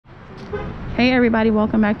Hey everybody,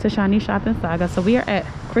 welcome back to Shanice Shopping Saga. So we are at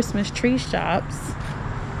Christmas tree shops.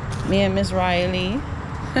 Me and Miss Riley.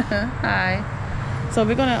 Hi. So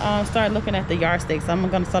we're gonna start looking at the yardsticks. I'm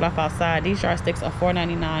gonna start off outside. These yardsticks are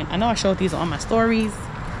 $4.99. I know I showed these on my stories,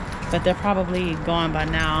 but they're probably gone by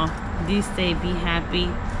now. These say be happy.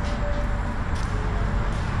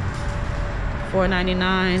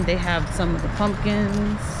 $4.99. They have some of the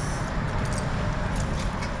pumpkins.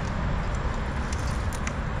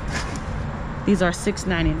 These are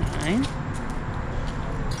 $6.99.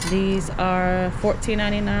 These are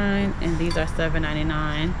 $14.99, and these are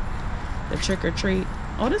 $7.99. The trick or treat.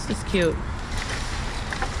 Oh, this is cute.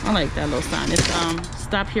 I like that little sign. It's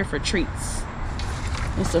stop here for treats.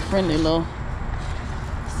 It's a friendly little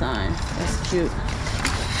sign. That's cute.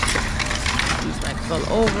 These like fell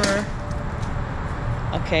over.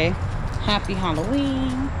 Okay. Happy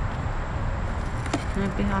Halloween.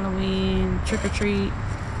 Happy Halloween. Trick or treat.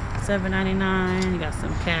 $7.99. You got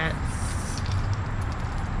some cats.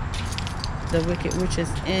 The Wicked Witch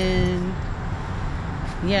is in.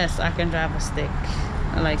 Yes, I can drive a stick.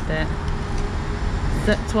 I like that.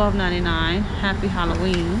 $12.99. Happy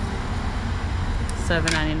Halloween.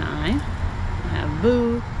 $7.99. I have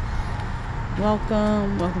Boo.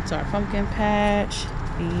 Welcome. Welcome to our pumpkin patch.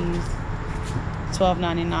 These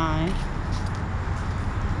 $12.99.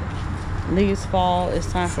 Leaves fall.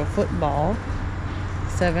 It's time for football.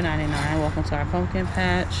 $7.99. Welcome to our pumpkin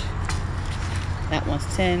patch. That one's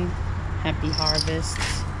 $10. Happy Harvest.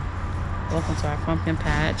 Welcome to our pumpkin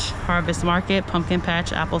patch. Harvest Market, pumpkin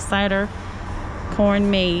patch, apple cider,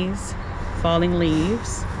 corn maze, falling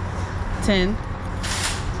leaves. $10.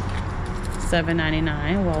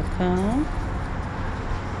 $7.99. Welcome.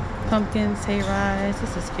 Pumpkins, hay rides.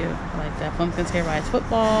 This is cute. I like that. Pumpkins, hay rides,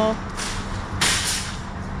 football.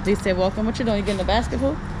 They say welcome. What you doing? You getting the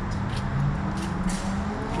basketball?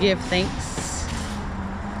 Give thanks.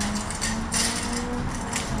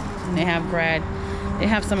 And they have bread. They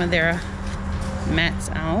have some of their mats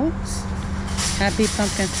out. Happy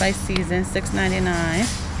Pumpkin Spice Season, $6.99.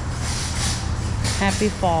 Happy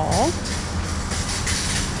Fall,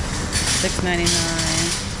 $6.99.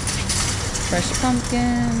 Fresh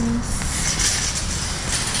pumpkins.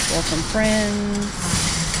 Welcome friends.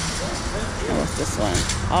 And what's this one?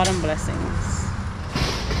 Autumn Blessings.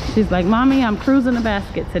 She's like, Mommy, I'm cruising the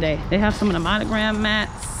basket today. They have some of the monogram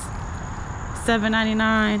mats.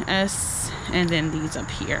 $7.99 S, and then these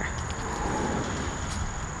up here.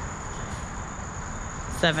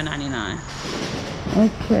 $7.99.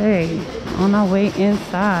 Okay, on our way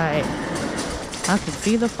inside. I can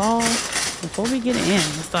see the fall. Before we get in,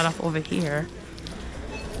 let's start off over here.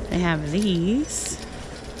 They have these.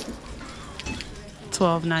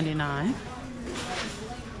 $12.99.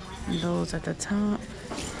 Those at the top.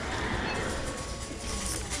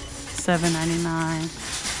 $7.99.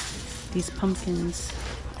 These pumpkins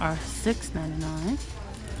are $6.99.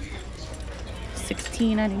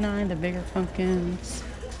 $16.99. The bigger pumpkins.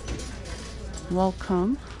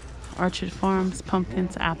 Welcome. Orchard Farms,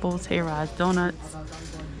 pumpkins, apples, hay rides, donuts.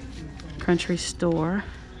 Country Store.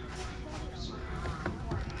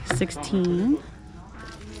 $16.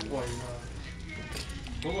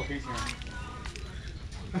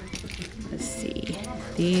 Let's see.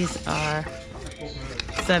 These are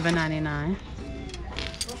 $7.99.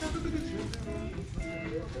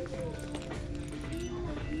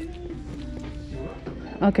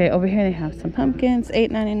 Okay, over here they have some pumpkins.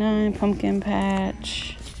 $8.99. Pumpkin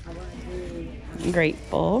patch.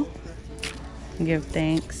 Grateful. Give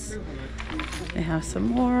thanks. They have some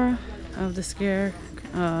more of the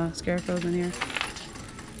scarecrows in here.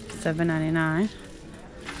 $7.99.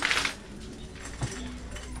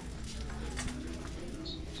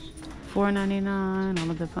 $4.99.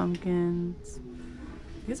 All of the pumpkins.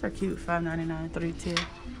 These are cute. $5.99. 3-tier.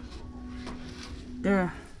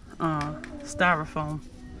 They're styrofoam.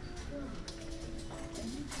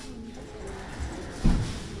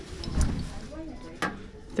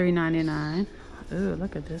 $3.99. Ooh,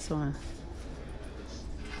 look at this one.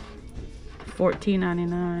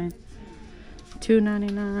 $14.99.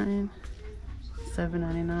 $2.99.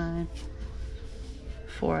 $7.99.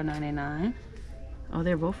 $4.99. Oh,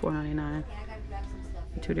 they're both $4.99.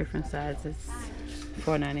 Two different sizes.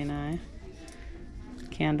 $4.99.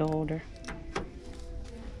 Candle holder.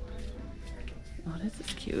 Oh, this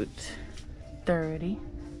is cute. $30.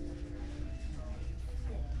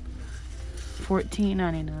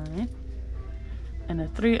 $14.99. And the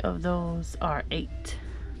 3 of those are $8.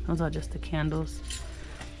 Those are just the candles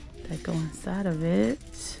that go inside of it.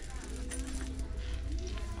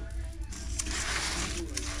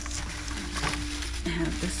 I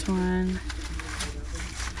have this one.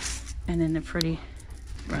 And then the pretty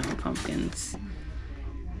brown pumpkins.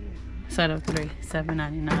 Set of 3,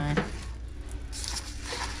 $7.99.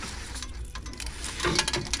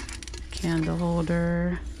 Candle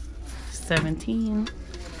holder, $17.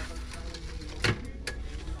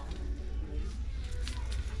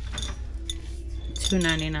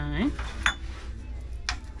 $2.99.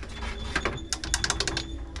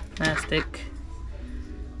 Plastic,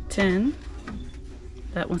 10.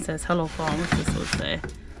 That one says Hello Fall. What's this one say?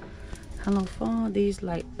 Hello Fall. These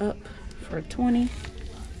light up for 20.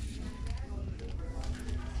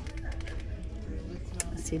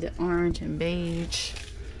 I see the orange and beige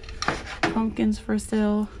pumpkins for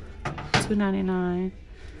sale, $2.99.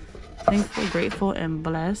 Thankful, grateful, and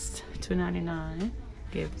blessed, $2.99.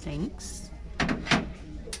 Give thanks.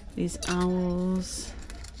 These owls,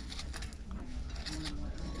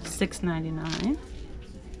 $6.99.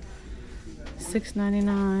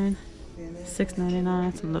 $6.99.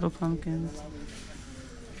 $6.99. Some little pumpkins.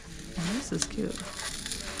 Oh, this is cute.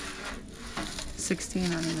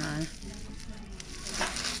 $16.99.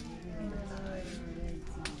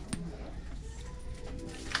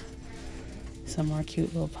 Some more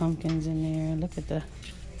cute little pumpkins in there. Look at the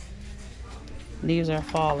leaves are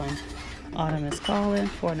falling. Autumn is calling.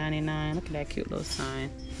 $4.99. Look at that cute little sign.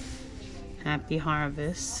 Happy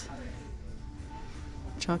Harvest.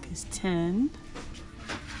 Chalk is 10.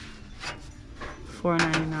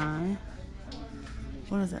 $4.99.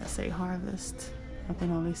 What does that say? Harvest. I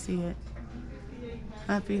can only see it.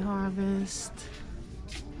 Happy Harvest.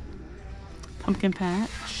 Pumpkin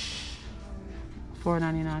patch.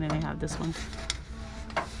 $4.99. And they have this one.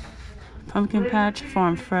 Pumpkin patch,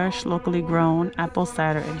 farm fresh, locally grown, apple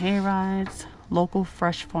cider and hay rides. Local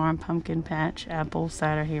fresh farm pumpkin patch, apple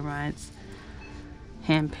cider hay rides.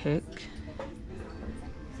 Hand pick.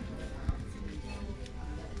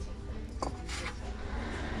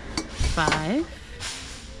 $5.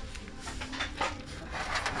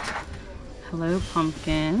 Hello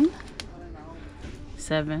Pumpkin.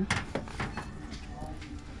 $7.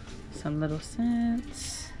 Some little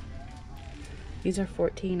scents. These are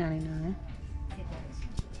 $14.99.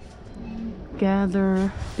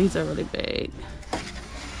 Gather. These are really big.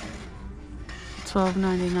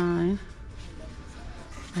 $12.99.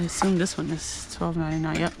 I assume this one is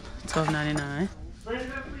 $12.99. Yep, $12.99. Linda, please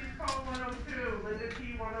call 102. Linda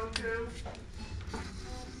T 102.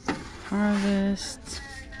 Harvest.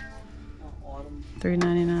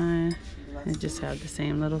 $3.99. They just have the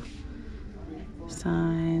same little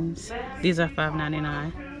signs. These are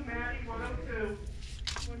 $5.99.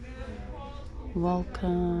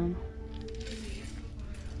 Welcome.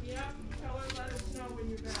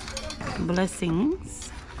 Blessings.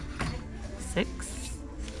 6.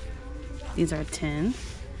 These are 10.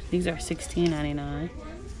 These are $16.99.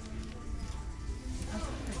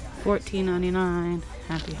 $14.99.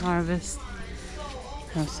 Happy Harvest.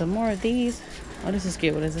 Have some more of these. Oh, this is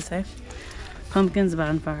cute. What does it say? Pumpkins,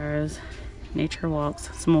 bonfires, nature walks,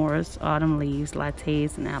 s'mores, autumn leaves,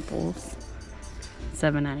 lattes, and apples.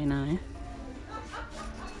 $7.99.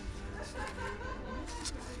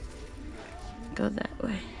 Go that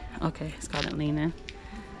way. Okay, it's got it leaning.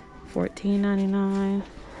 $14.99.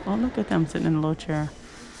 Oh, look at them sitting in a little chair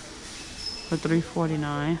for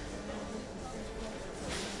 $3.49.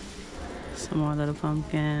 Some more little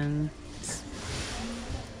pumpkins.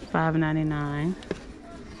 $5.99.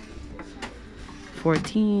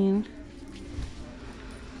 $14.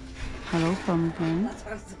 Hello Pumpkin.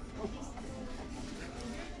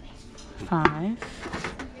 $5.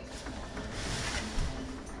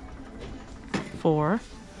 $4.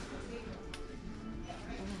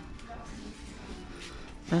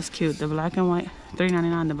 That's cute. The black and white.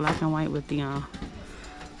 $3.99. The black and white with the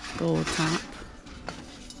gold top.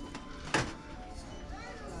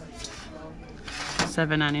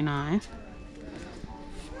 $7.99.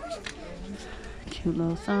 Cute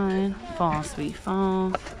little sign. Fall, sweet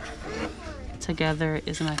fall. Together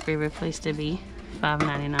is my favorite place to be.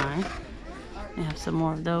 $5.99. They have some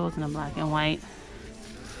more of those in the black and white.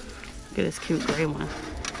 Look at this cute gray one.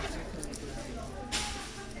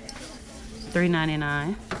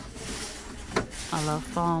 $3.99. I love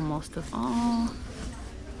fall most of all.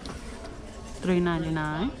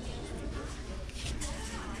 $3.99.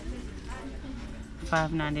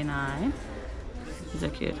 $5.99. These are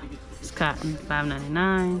cute. It's cotton.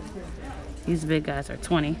 $5.99. These big guys are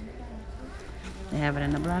 $20. They have it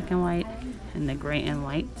in the black and white and the gray and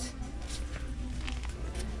white.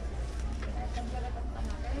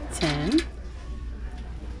 $10.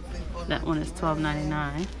 That one is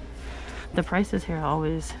 $12.99. The prices here are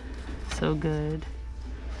always so good.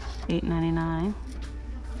 $8.99.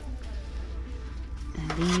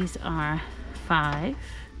 And these are $5.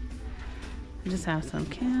 We just have some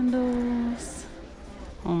candles.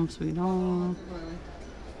 Home Sweet Home.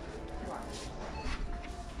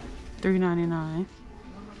 $3.99.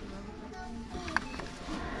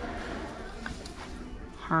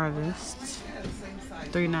 Harvest.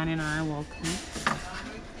 $3.99. Welcome.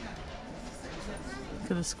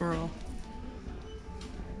 Look at the squirrel.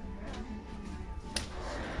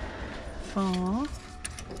 Fall.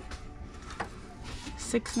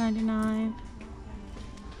 $6.99.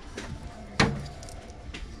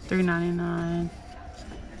 $3.99.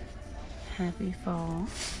 Happy fall.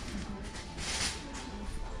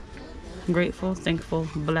 Grateful, thankful,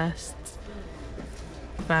 blessed.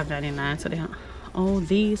 $5.99. So they have, oh,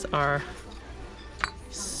 these are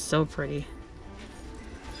so pretty.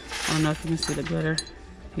 I don't know if you can see the glitter.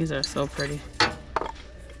 These are so pretty.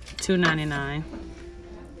 $2.99.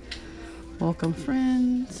 Welcome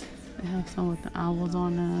friends. They have some with the owls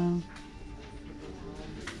on them.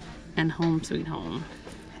 And Home Sweet Home.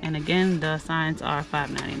 And again, the signs are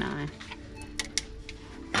 $5.99.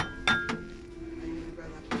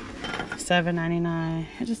 $7.99.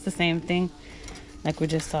 It's just the same thing like we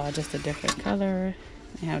just saw, just a different color.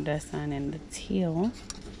 They have that sign in the teal.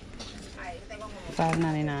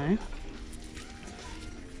 $5.99.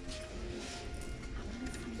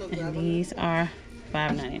 And these are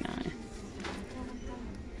 $5.99.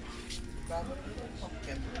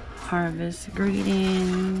 Harvest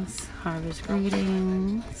Greetings. Harvest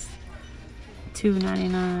Greetings.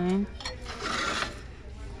 $2.99.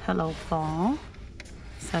 Hello Fall.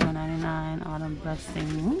 $7.99. Autumn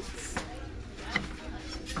Blessings.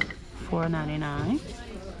 $4.99.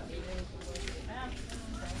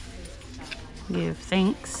 Give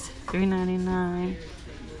Thanks. $3.99.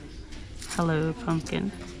 Hello Pumpkin.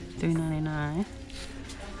 $3.99.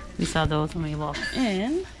 We saw those when we walked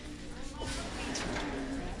in.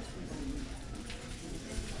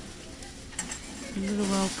 You're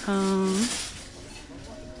welcome.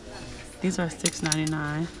 These are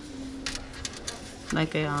 $6.99.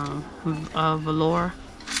 Like a velour,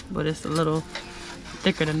 but it's a little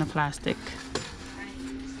thicker than the plastic.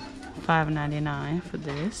 $5.99 for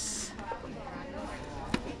this.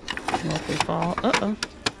 Welcome Fall.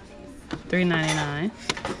 $3.99.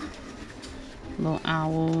 Little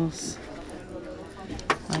owls.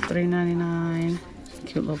 $3.99.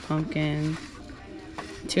 Cute little pumpkin.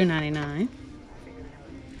 $2.99.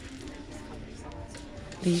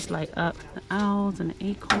 These light up the owls and the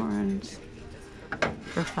acorns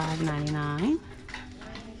for $5.99.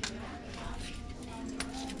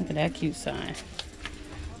 Look at that cute sign.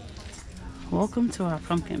 Welcome to our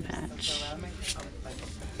pumpkin patch.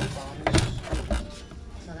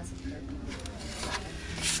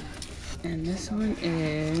 And this one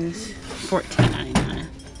is $14.99.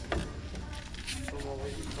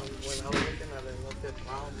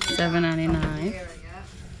 $7.99.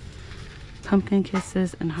 Pumpkin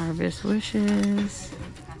Kisses and Harvest Wishes.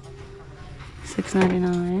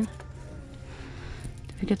 $6.99.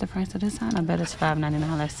 Did we get the price of this sign? I bet it's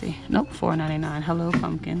 $5.99. Let's see. Nope, $4.99. Hello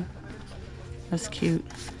Pumpkin. That's cute.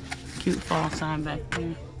 Cute fall sign back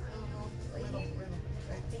there.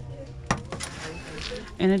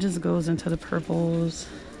 And it just goes into the purples.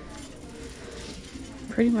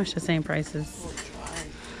 Pretty much the same prices.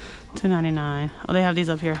 $2.99. Oh, they have these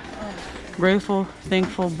up here. Grateful,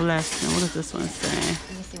 thankful, blessed. And what does this one say?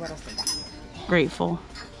 Let me see what else they got. Grateful.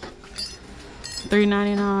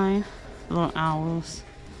 $3.99. Little owls.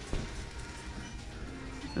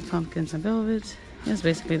 The pumpkins and velvets. It's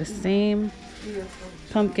basically the same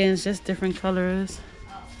pumpkins, just different colors.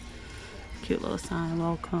 Cute little sign.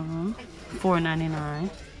 Welcome. $4.99.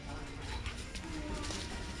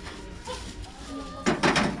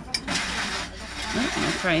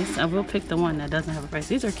 No price. I will pick the one that doesn't have a price.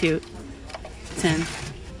 These are cute. 10.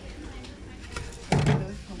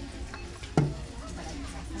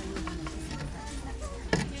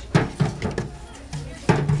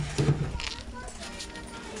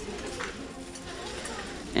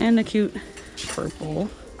 And a cute purple.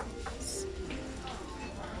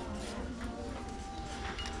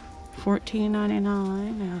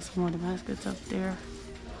 $14.99. They have some more of the baskets up there.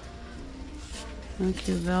 And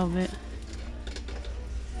cute velvet.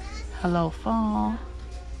 Hello Fall.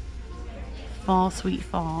 Fall Sweet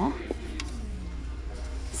Fall.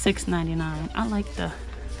 $6.99.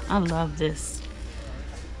 I love this.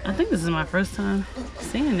 I think this is my first time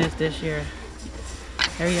seeing this year.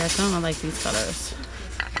 Every year I come, I like these colors.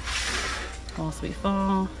 Fall Sweet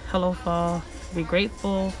Fall. Hello Fall. Be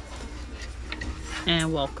grateful.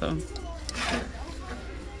 And welcome.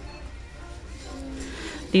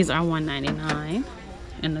 These are $1.99.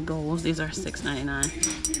 in the golds. These are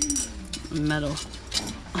 $6.99. Metal.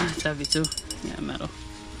 Oh, it's heavy too. Yeah, metal.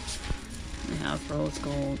 They have rose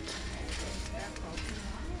gold.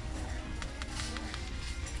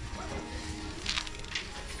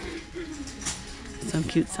 Some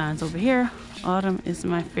cute signs over here. Autumn is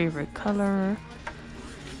my favorite color.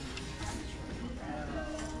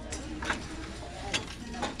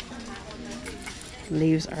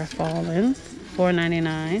 Leaves are falling.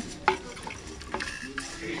 $4.99.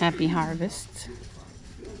 Happy Harvest.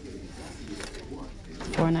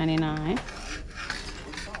 $4.99.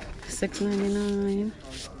 $6.99.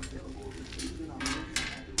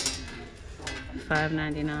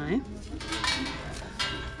 $5.99.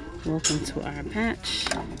 Welcome to our patch.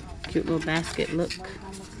 Cute little basket look.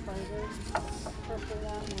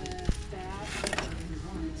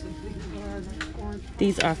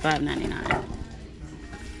 These are $5.99.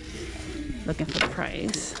 Looking for the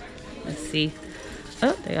price. Let's see.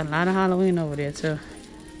 Oh, they got a lot of Halloween over there too.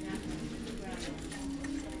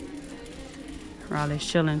 Raleigh's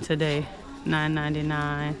chilling today.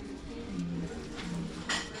 $9.99.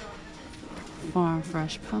 Farm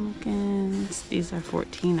fresh pumpkins. These are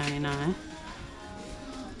 $14.99.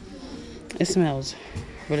 It smells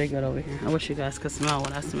really good over here. I wish you guys could smell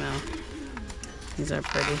what I smell. These are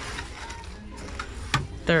pretty.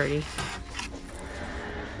 $30.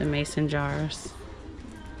 The mason jars.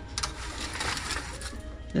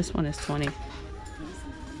 This one is $20.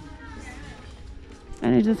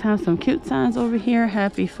 And they just have some cute signs over here.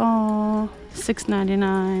 Happy fall.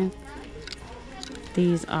 $6.99.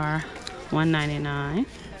 These are $1.99.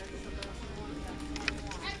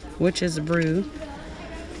 Witch's Brew.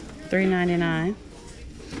 $3.99.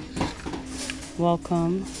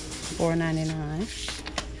 Welcome.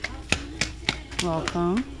 $4.99.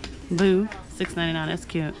 Welcome. Boo. $6.99. That's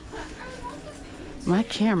cute. My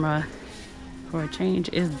camera, for a change,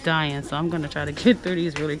 is dying, so I'm gonna try to get through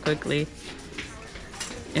these really quickly.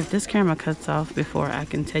 If this camera cuts off before I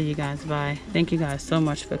can tell you guys bye, thank you guys so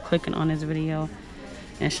much for clicking on this video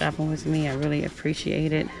and shopping with me. I really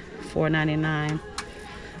appreciate it. $4.99.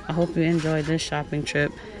 I hope you enjoyed this shopping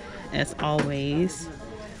trip. As always,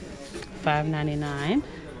 $5.99.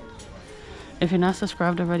 If you're not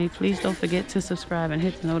subscribed already, please don't forget to subscribe and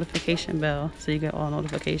hit the notification bell so you get all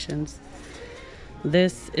notifications.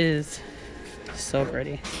 This is so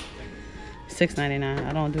pretty. $6.99.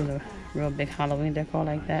 I don't do the real big Halloween decor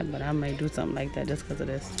like that, but I might do something like that just because of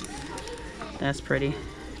this. That's pretty.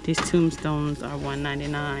 These tombstones are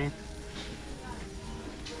 $1.99.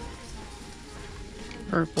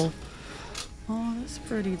 Purple. Oh, that's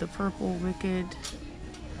pretty. The purple wicked.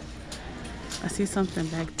 I see something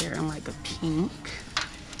back there in like a pink.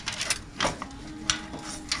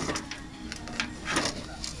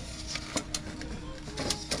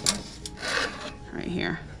 Right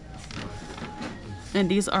here. And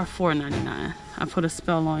these are $4.99. I put a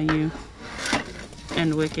spell on you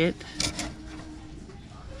and wicked.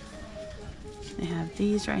 They have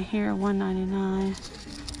these right here, $1.99.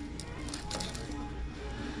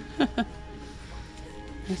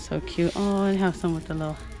 That's so cute. Oh, they have some with the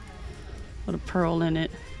little pearl in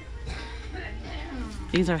it.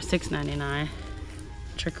 These are $6.99.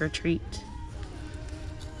 Trick or treat.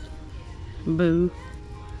 Boo.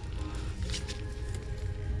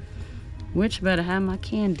 Which better have my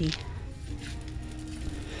candy.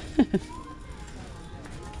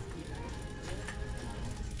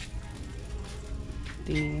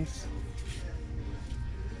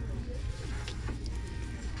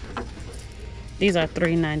 These are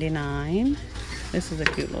 $3.99. This is a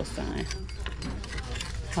cute little sign.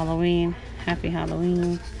 Halloween. Happy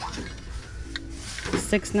Halloween.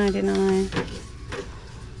 $6.99.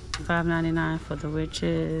 $5.99 for the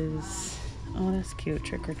witches. Oh, that's cute.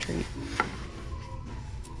 Trick or treat.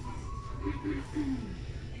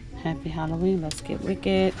 Happy Halloween. Let's get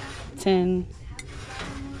wicked. 10.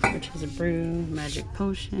 Witch's Brew. Magic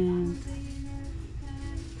potion.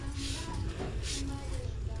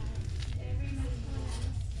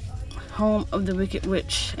 Home of the Wicked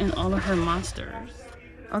Witch and all of her monsters.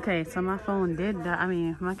 Okay, so my phone did die. I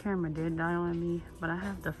mean, my camera did die on me, but I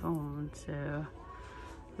have the phone, so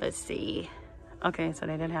let's see. Okay, so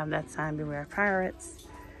they did have that sign, Beware Pirates,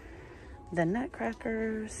 the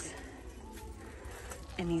Nutcrackers,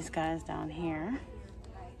 and these guys down here.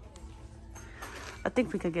 I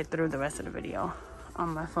think we could get through the rest of the video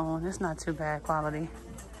on my phone. It's not too bad quality.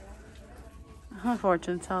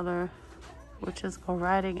 Fortune teller, witches go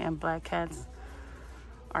riding, and black cats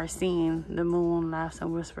are seen. The moon laughs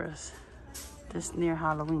and whispers. This near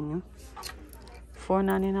Halloween.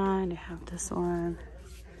 $4.99. They have this one.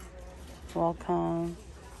 Welcome.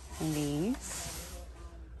 And these.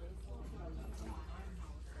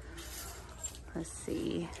 Let's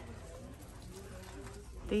see.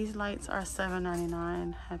 These lights are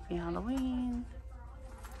 $7.99. Happy Halloween.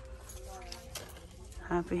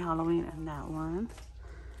 Happy Halloween and that one.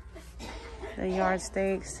 The yard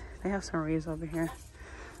stakes. They have some wreaths over here.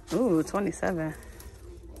 Ooh, 27.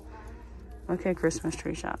 Okay, Christmas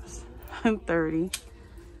tree shops. 30.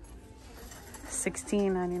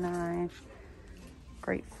 $16.99.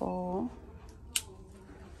 Grateful.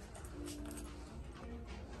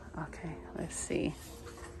 Okay, let's see.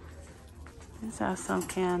 These have some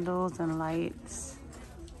candles and lights.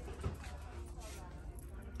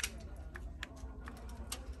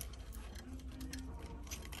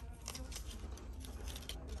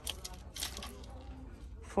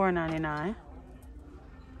 $4.99.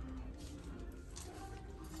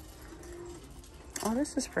 Oh,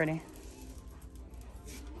 this is pretty.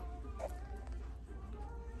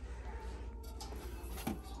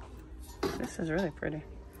 This is really pretty.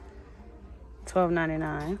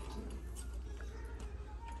 $12.99.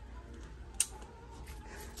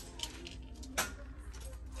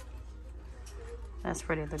 That's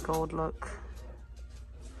pretty, the gold look.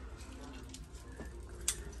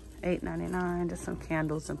 $8.99. Just some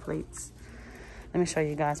candles and plates. Let me show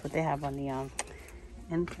you guys what they have on the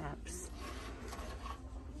end caps.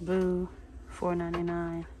 Boo,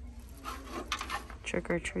 $4.99. Trick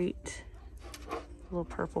or treat. Little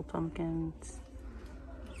purple pumpkins.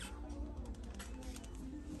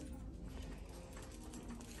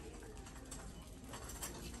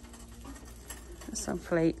 Some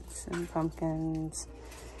plates and pumpkins.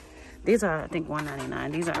 These are, I think,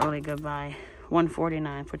 $1.99. These are really good buy.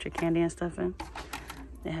 $1.49. Put your candy and stuff in.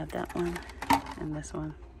 They have that one and this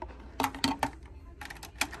one.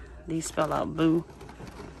 These spell out boo.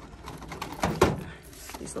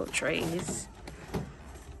 These little trays.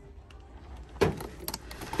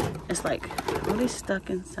 It's like really stuck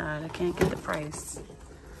inside. I can't get the price.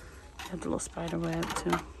 They have the little spider web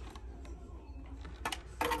too.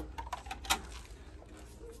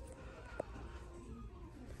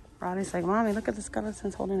 Riley's like, Mommy, look at the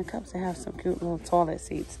skeletons holding the cups. They have some cute little toilet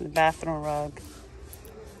seats and the bathroom rug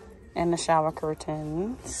and the shower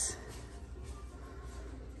curtains.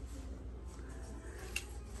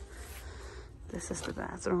 This is the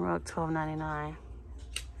bathroom rug, $12.99.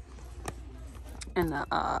 And the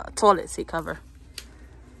toilet seat cover.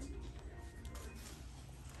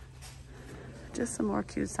 Just some more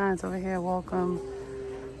cute signs over here. Welcome,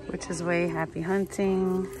 which is way, happy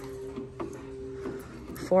hunting.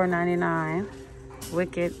 $4.99.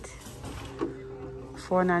 Wicked.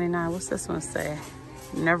 $4.99. What's this one say?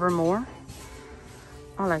 Nevermore.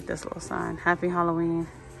 I like this little sign. Happy Halloween.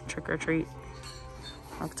 Trick or treat.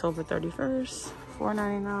 October 31st.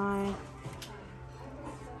 $4.99.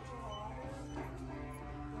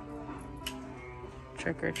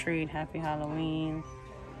 Trick or treat. Happy Halloween.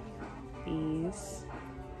 These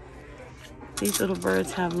little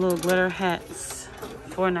birds have little glitter hats.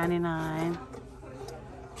 $4.99.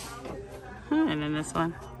 And then this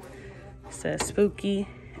one says Spooky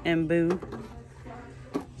and Boo.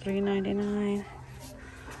 $3.99.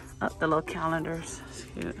 Oh, the little calendars. It's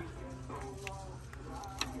cute.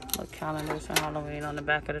 Little calendars for Halloween on the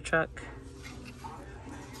back of the truck.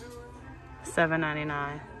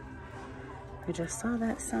 $7.99. We just saw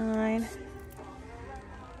that sign.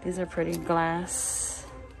 These are pretty glass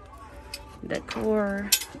decor.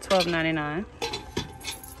 $12.99.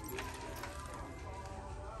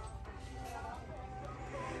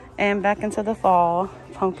 And back into the fall,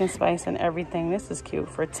 pumpkin spice and everything. This is cute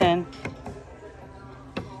for $10.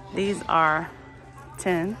 These are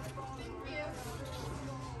 $10.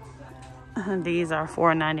 These are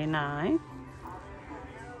 $4.99.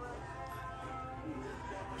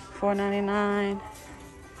 $4.99.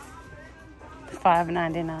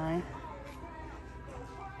 $5.99.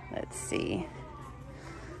 Let's see.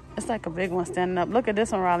 It's like a big one standing up. Look at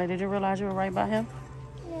this one, Riley. Did you realize you were right by him?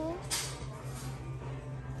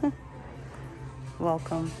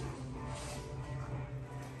 Welcome.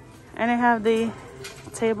 And they have the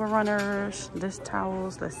table runners, dish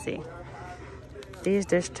towels. Let's see. These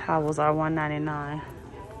dish towels are $1.99.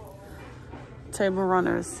 Table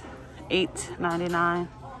runners, $8.99.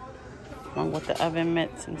 Along with the oven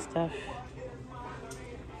mitts and stuff.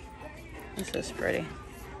 This is pretty.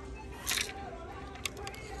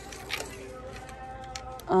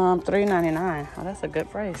 $3.99. Oh, that's a good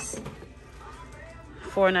price.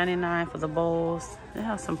 $4.99 for the bowls. They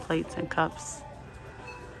have some plates and cups.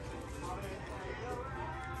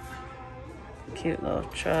 Cute little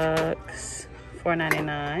trucks.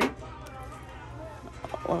 $4.99.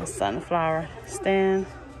 A little sunflower stand.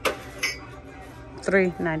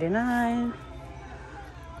 $3.99.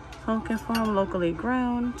 Pumpkin foam, locally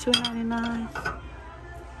grown, $2.99.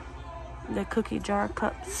 The cookie jar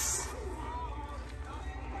cups.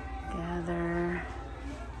 Gather.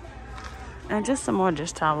 And just some more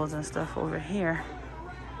dish towels and stuff over here.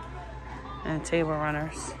 And table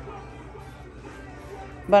runners.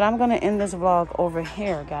 But I'm gonna end this vlog over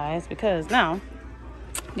here, guys, because now,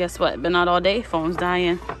 guess what? Been out all day, phone's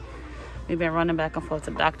dying. We've been running back and forth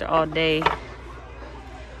to the doctor all day.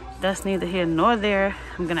 That's neither here nor there.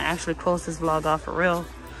 I'm gonna actually close this vlog off for real.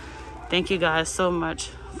 Thank you guys so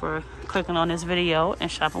much for clicking on this video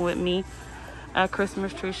and shopping with me at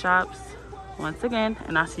Christmas Tree Shops once again.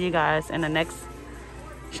 And I'll see you guys in the next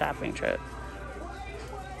shopping trip.